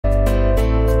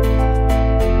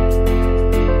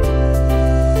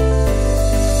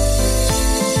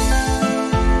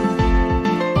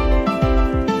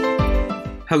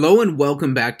Hello and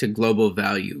welcome back to Global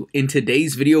Value. In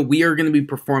today's video, we are going to be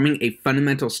performing a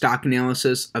fundamental stock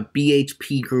analysis of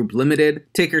BHP Group Limited,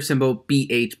 ticker symbol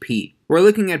BHP. We're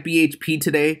looking at BHP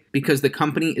today because the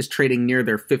company is trading near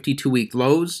their 52-week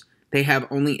lows. They have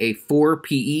only a 4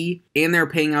 PE and they're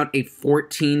paying out a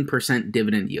 14%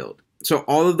 dividend yield. So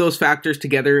all of those factors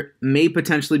together may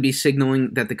potentially be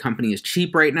signaling that the company is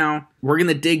cheap right now. We're going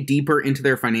to dig deeper into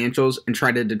their financials and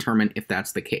try to determine if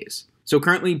that's the case. So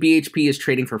currently BHP is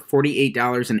trading for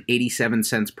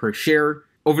 $48.87 per share.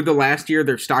 Over the last year,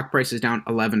 their stock price is down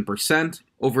 11%.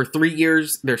 Over 3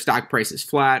 years, their stock price is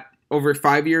flat. Over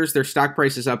 5 years, their stock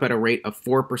price is up at a rate of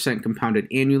 4% compounded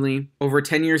annually. Over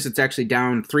 10 years, it's actually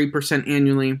down 3%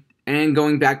 annually. And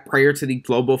going back prior to the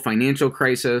global financial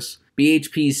crisis,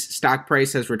 BHP's stock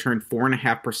price has returned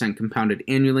 4.5% compounded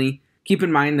annually. Keep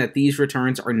in mind that these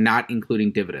returns are not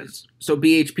including dividends. So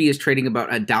BHP is trading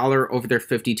about $1 over their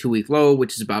 52-week low,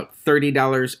 which is about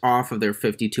 $30 off of their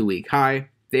 52-week high.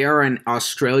 They are an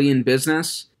Australian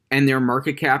business, and their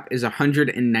market cap is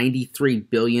 193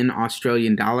 billion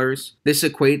Australian dollars. This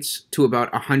equates to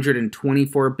about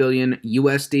 124 billion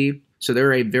USD. So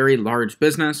they're a very large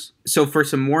business. So for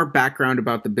some more background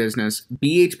about the business,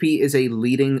 BHP is a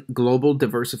leading global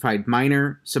diversified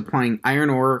miner supplying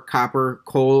iron ore, copper,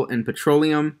 coal, and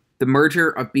petroleum. The merger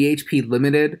of BHP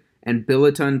Limited and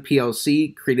Billiton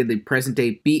PLC created the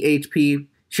present-day BHP.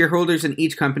 Shareholders in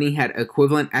each company had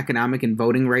equivalent economic and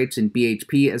voting rights in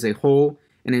BHP as a whole,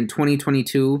 and in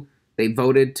 2022, they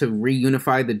voted to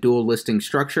reunify the dual listing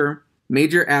structure.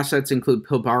 Major assets include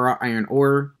Pilbara iron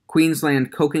ore,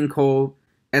 Queensland coking coal,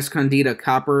 Escondida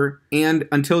copper, and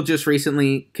until just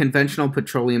recently, conventional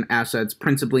petroleum assets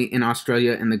principally in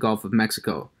Australia and the Gulf of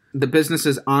Mexico. The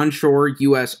business's onshore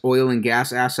U.S. oil and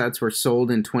gas assets were sold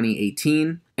in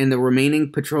 2018, and the remaining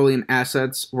petroleum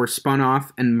assets were spun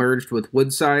off and merged with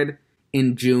Woodside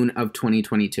in June of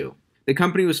 2022. The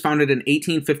company was founded in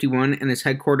 1851 and is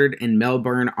headquartered in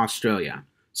Melbourne, Australia.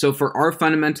 So for our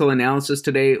fundamental analysis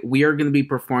today, we are going to be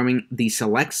performing the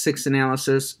Select 6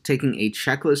 analysis, taking a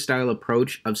checklist-style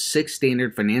approach of 6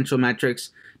 standard financial metrics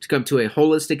to come to a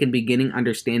holistic and beginning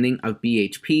understanding of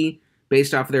BHP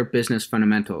based off of their business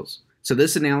fundamentals. So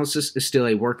this analysis is still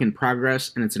a work in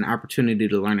progress, and it's an opportunity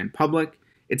to learn in public.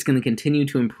 It's going to continue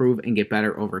to improve and get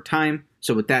better over time.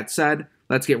 So with that said,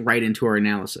 let's get right into our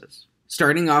analysis.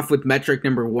 Starting off with metric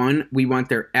number 1, we want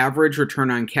their average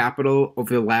return on capital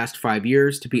over the last 5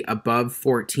 years to be above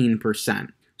 14%.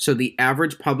 So the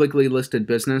average publicly listed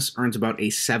business earns about a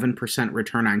 7%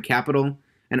 return on capital,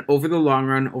 and over the long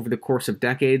run, over the course of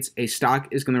decades, a stock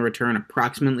is going to return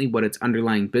approximately what its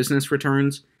underlying business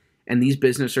returns, and these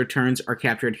business returns are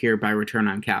captured here by return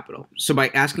on capital. So by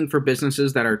asking for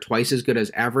businesses that are twice as good as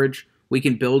average, we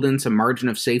can build in some margin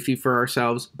of safety for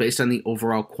ourselves based on the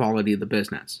overall quality of the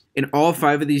business. In all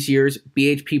 5 of these years,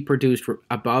 BHP produced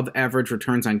above average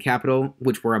returns on capital,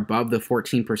 which were above the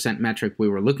 14% metric we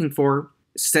were looking for.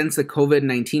 Since the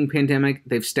COVID-19 pandemic,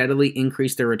 they've steadily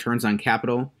increased their returns on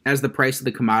capital as the price of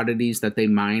the commodities that they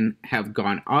mine have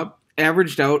gone up.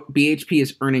 Averaged out, BHP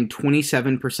is earning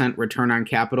 27% return on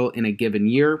capital in a given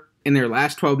year. In their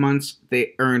last 12 months,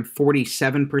 they earned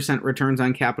 47% returns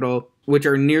on capital, which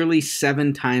are nearly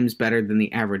 7 times better than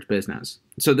the average business.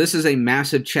 So this is a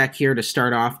massive check here to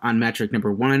start off on metric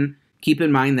number 1. Keep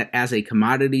in mind that as a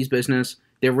commodities business,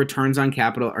 their returns on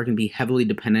capital are going to be heavily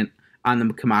dependent on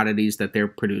the commodities that they're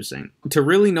producing. To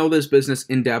really know this business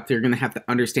in depth, you're going to have to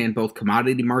understand both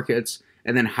commodity markets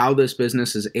and then how this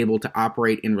business is able to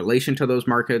operate in relation to those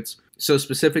markets. So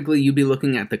specifically, you'd be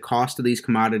looking at the cost of these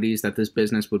commodities that this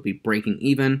business would be breaking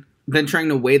even, then trying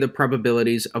to weigh the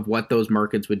probabilities of what those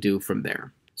markets would do from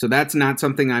there. So that's not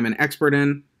something I'm an expert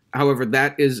in. However,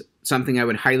 that is something I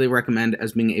would highly recommend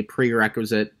as being a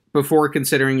prerequisite before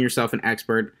considering yourself an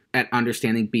expert at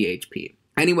understanding BHP.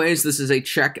 Anyways, this is a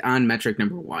check on metric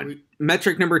number 1.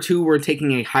 Metric number 2, we're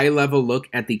taking a high-level look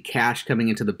at the cash coming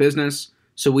into the business.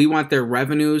 So we want their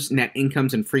revenues, net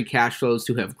incomes, and free cash flows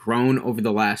to have grown over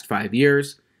the last 5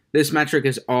 years. This metric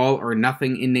is all or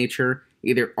nothing in nature.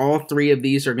 Either all 3 of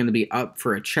these are going to be up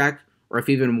for a check, or if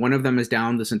even one of them is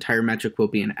down, this entire metric will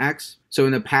be an X. So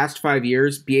in the past 5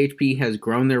 years, BHP has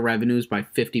grown their revenues by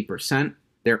 50%.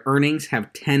 Their earnings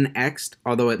have 10x'd,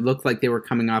 although it looked like they were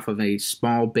coming off of a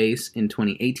small base in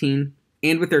 2018.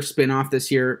 And with their spin-off this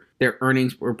year, their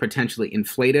earnings were potentially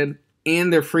inflated,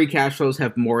 and their free cash flows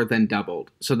have more than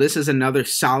doubled. So this is another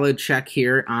solid check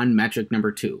here on metric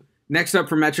number 2. Next up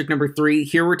for metric number 3,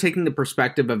 here we're taking the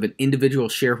perspective of an individual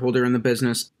shareholder in the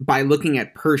business by looking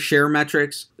at per share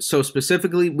metrics. So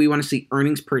specifically, we want to see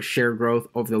earnings per share growth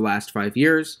over the last 5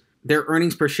 years. Their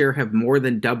earnings per share have more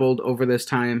than doubled over this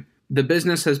time. The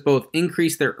business has both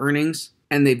increased their earnings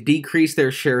and they've decreased their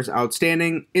shares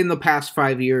outstanding. In the past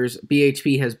 5 years,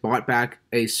 BHP has bought back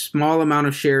a small amount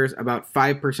of shares, about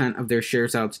 5% of their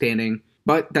shares outstanding,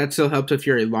 but that still helps if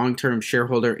you're a long-term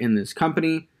shareholder in this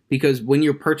company, because when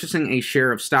you're purchasing a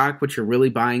share of stock, what you're really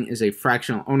buying is a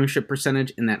fractional ownership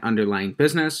percentage in that underlying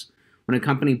business. When a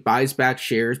company buys back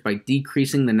shares by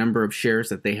decreasing the number of shares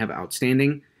that they have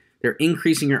outstanding, they're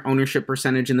increasing your ownership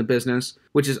percentage in the business,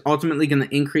 which is ultimately going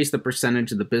to increase the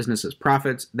percentage of the business's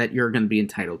profits that you're going to be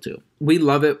entitled to. We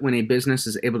love it when a business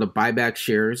is able to buy back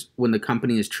shares when the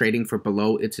company is trading for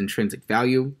below its intrinsic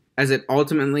value, as it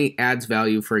ultimately adds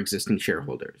value for existing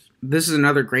shareholders. This is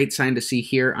another great sign to see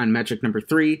here on metric number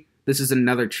 3. This is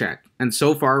another check, and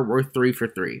so far we're 3 for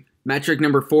 3. Metric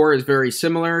number 4 is very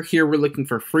similar. Here we're looking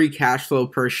for free cash flow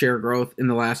per share growth in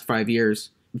the last 5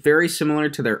 years. Very similar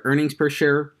to their earnings per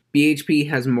share. BHP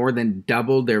has more than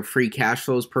doubled their free cash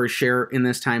flows per share in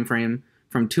this time frame,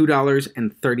 from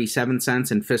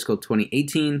 $2.37 in fiscal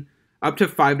 2018 up to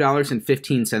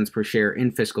 $5.15 per share in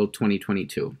fiscal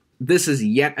 2022. This is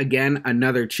yet again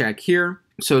another check here.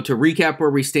 So to recap where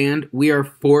we stand, we are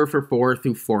 4 for 4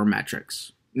 through 4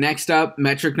 metrics. Next up,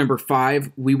 metric number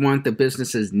 5, we want the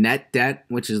business's net debt,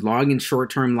 which is long and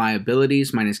short-term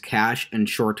liabilities minus cash and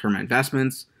short-term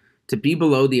investments, to be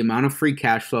below the amount of free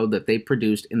cash flow that they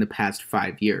produced in the past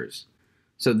 5 years.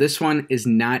 So this one is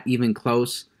not even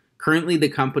close. Currently, the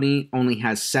company only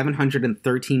has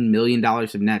 $713 million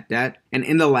of net debt, and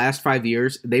in the last 5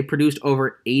 years, they produced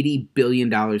over $80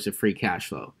 billion of free cash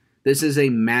flow. This is a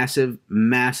massive,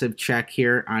 massive check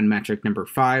here on metric number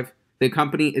 5. The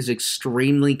company is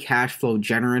extremely cash flow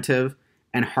generative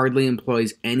and hardly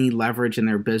employs any leverage in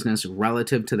their business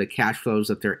relative to the cash flows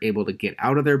that they're able to get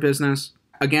out of their business.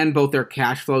 Again, both their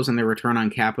cash flows and their return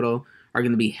on capital are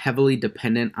going to be heavily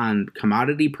dependent on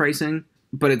commodity pricing,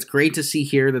 but it's great to see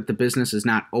here that the business is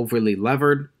not overly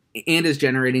levered and is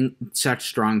generating such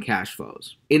strong cash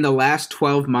flows. In the last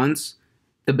 12 months,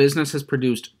 the business has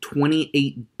produced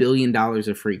 $28 billion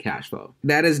of free cash flow.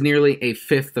 That is nearly a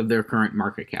fifth of their current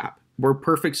market cap. We're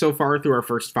perfect so far through our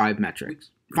first 5 metrics.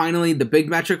 Finally, the big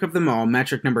metric of them all,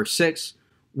 metric number 6,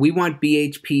 we want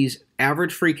BHP's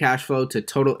average free cash flow to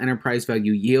total enterprise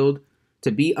value yield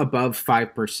to be above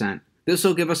 5%. This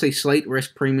will give us a slight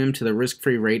risk premium to the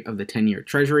risk-free rate of the 10-year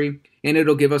treasury, and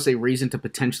it'll give us a reason to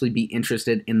potentially be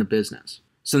interested in the business.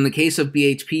 So in the case of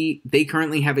BHP, they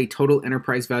currently have a total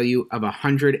enterprise value of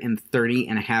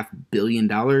 $130.5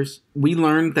 billion. We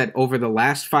learned that over the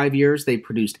last 5 years, they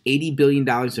produced $80 billion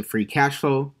of free cash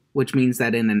flow, which means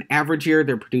that in an average year,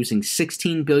 they're producing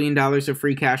 $16 billion of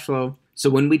free cash flow. So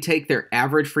when we take their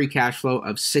average free cash flow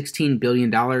of $16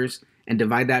 billion and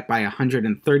divide that by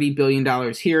 $130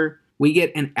 billion here, we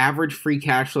get an average free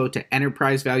cash flow to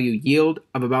enterprise value yield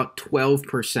of about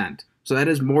 12%. So that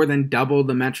is more than double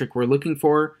the metric we're looking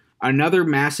for. Another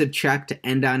massive check to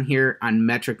end on here on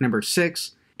metric number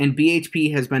 6, and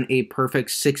BHP has been a perfect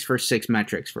 6 for 6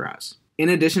 metrics for us. In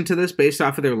addition to this, based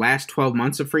off of their last 12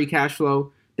 months of free cash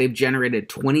flow, they've generated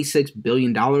 $26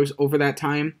 billion over that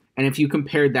time. And if you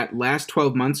compared that last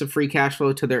 12 months of free cash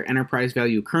flow to their enterprise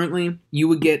value currently, you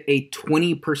would get a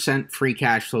 20% free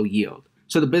cash flow yield.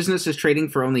 So the business is trading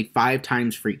for only 5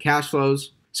 times free cash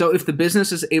flows. So if the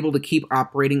business is able to keep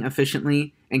operating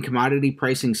efficiently and commodity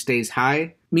pricing stays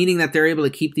high, meaning that they're able to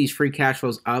keep these free cash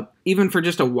flows up even for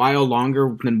just a while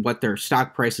longer than what their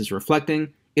stock price is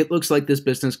reflecting, it looks like this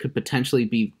business could potentially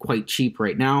be quite cheap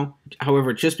right now.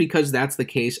 However, just because that's the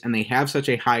case and they have such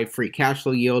a high free cash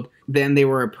flow yield, then they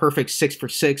were a perfect 6 for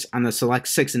 6 on the Select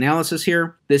 6 analysis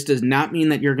here. This does not mean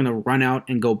that you're going to run out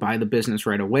and go buy the business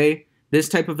right away. This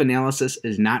type of analysis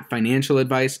is not financial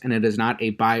advice, and it is not a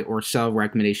buy or sell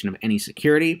recommendation of any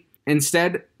security.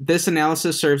 Instead, this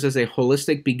analysis serves as a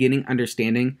holistic beginning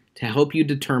understanding to help you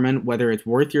determine whether it's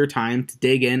worth your time to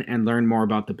dig in and learn more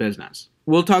about the business.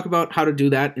 We'll talk about how to do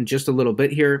that in just a little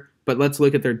bit here, but let's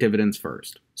look at their dividends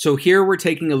first. So here we're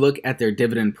taking a look at their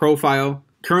dividend profile.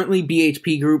 Currently,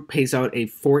 BHP Group pays out a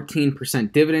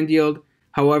 14% dividend yield.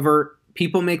 However,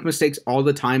 people make mistakes all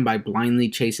the time by blindly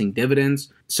chasing dividends,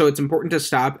 so it's important to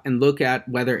stop and look at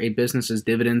whether a business's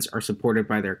dividends are supported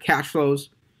by their cash flows.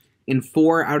 In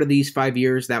 4 out of these 5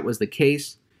 years, that was the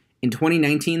case. In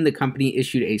 2019, the company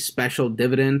issued a special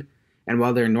dividend, and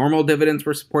while their normal dividends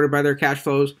were supported by their cash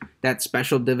flows, that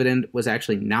special dividend was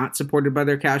actually not supported by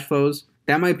their cash flows.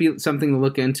 That might be something to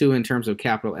look into in terms of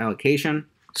capital allocation.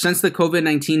 Since the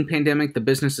COVID-19 pandemic, the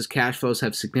business's cash flows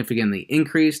have significantly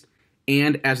increased,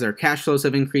 and as their cash flows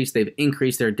have increased, they've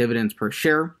increased their dividends per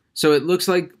share. So it looks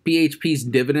like BHP's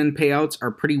dividend payouts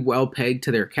are pretty well pegged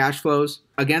to their cash flows.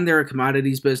 Again, they're a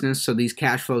commodities business, so these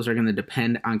cash flows are going to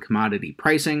depend on commodity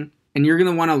pricing. And you're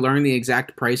going to want to learn the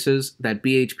exact prices that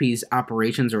BHP's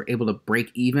operations are able to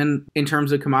break even in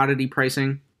terms of commodity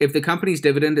pricing. If the company's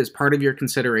dividend is part of your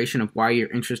consideration of why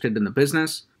you're interested in the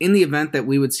business, in the event that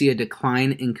we would see a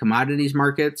decline in commodities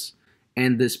markets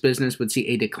and this business would see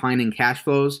a decline in cash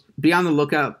flows, be on the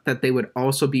lookout that they would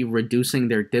also be reducing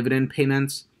their dividend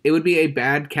payments. It would be a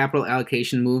bad capital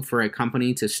allocation move for a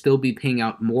company to still be paying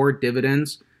out more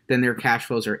dividends than their cash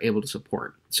flows are able to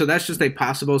support. So that's just a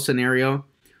possible scenario,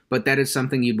 but that is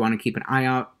something you'd want to keep an eye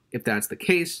out if that's the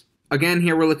case. Again,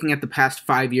 here we're looking at the past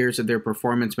 5 years of their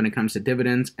performance when it comes to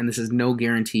dividends, and this is no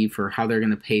guarantee for how they're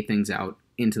going to pay things out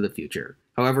into the future.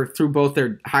 However, through both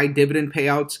their high dividend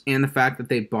payouts and the fact that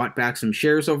they bought back some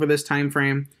shares over this time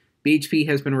frame, BHP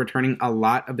has been returning a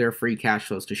lot of their free cash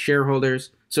flows to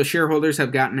shareholders, so shareholders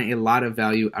have gotten a lot of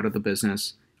value out of the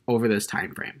business over this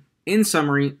time frame. In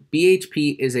summary,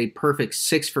 BHP is a perfect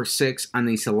 6 for 6 on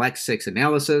the Select 6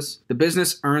 analysis. The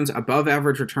business earns above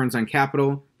average returns on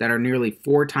capital that are nearly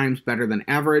 4 times better than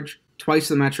average, twice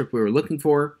the metric we were looking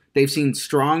for. They've seen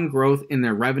strong growth in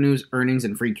their revenues, earnings,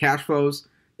 and free cash flows.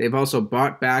 They've also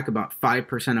bought back about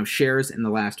 5% of shares in the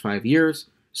last 5 years,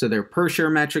 so their per share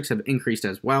metrics have increased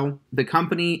as well. The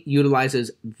company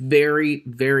utilizes very,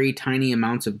 very tiny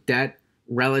amounts of debt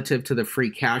relative to the free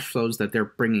cash flows that they're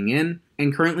bringing in,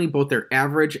 and currently both their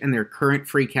average and their current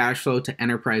free cash flow to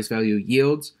enterprise value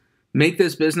yields make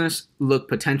this business look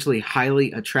potentially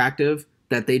highly attractive,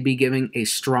 that they'd be giving a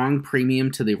strong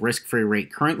premium to the risk-free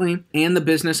rate currently, and the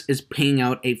business is paying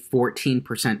out a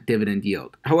 14% dividend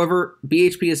yield. However,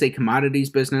 BHP is a commodities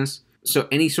business, so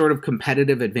any sort of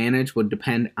competitive advantage would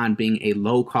depend on being a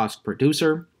low-cost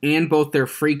producer, and both their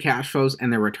free cash flows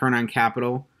and their return on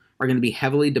capital are going to be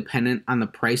heavily dependent on the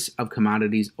price of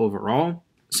commodities overall.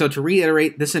 So to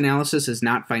reiterate, this analysis is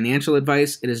not financial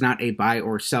advice. It is not a buy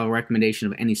or sell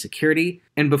recommendation of any security.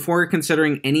 And before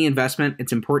considering any investment,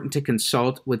 it's important to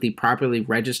consult with the properly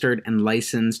registered and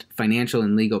licensed financial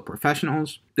and legal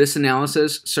professionals. This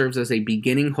analysis serves as a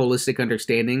beginning holistic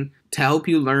understanding to help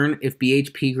you learn if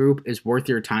BHP Group is worth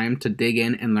your time to dig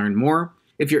in and learn more.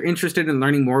 If you're interested in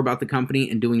learning more about the company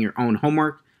and doing your own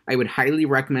homework, I would highly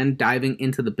recommend diving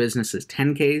into the business's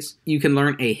 10Ks. You can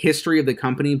learn a history of the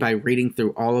company by reading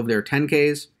through all of their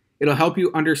 10Ks. It'll help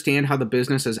you understand how the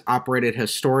business has operated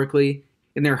historically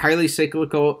in their highly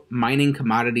cyclical mining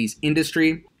commodities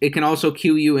industry. It can also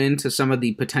cue you into some of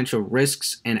the potential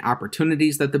risks and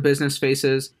opportunities that the business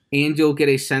faces, and you'll get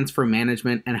a sense for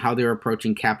management and how they're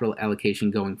approaching capital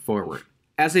allocation going forward.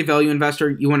 As a value investor,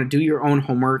 you want to do your own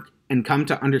homework and come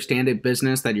to understand a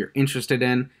business that you're interested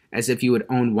in as if you would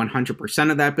own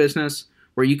 100% of that business,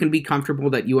 where you can be comfortable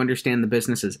that you understand the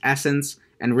business's essence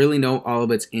and really know all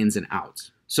of its ins and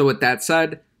outs. So with that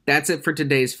said, that's it for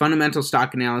today's fundamental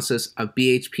stock analysis of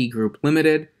BHP Group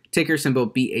Limited, ticker symbol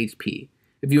BHP.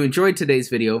 If you enjoyed today's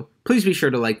video, please be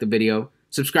sure to like the video,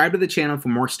 subscribe to the channel for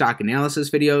more stock analysis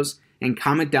videos, and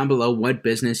comment down below what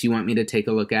business you want me to take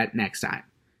a look at next time.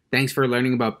 Thanks for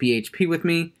learning about BHP with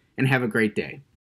me, and have a great day.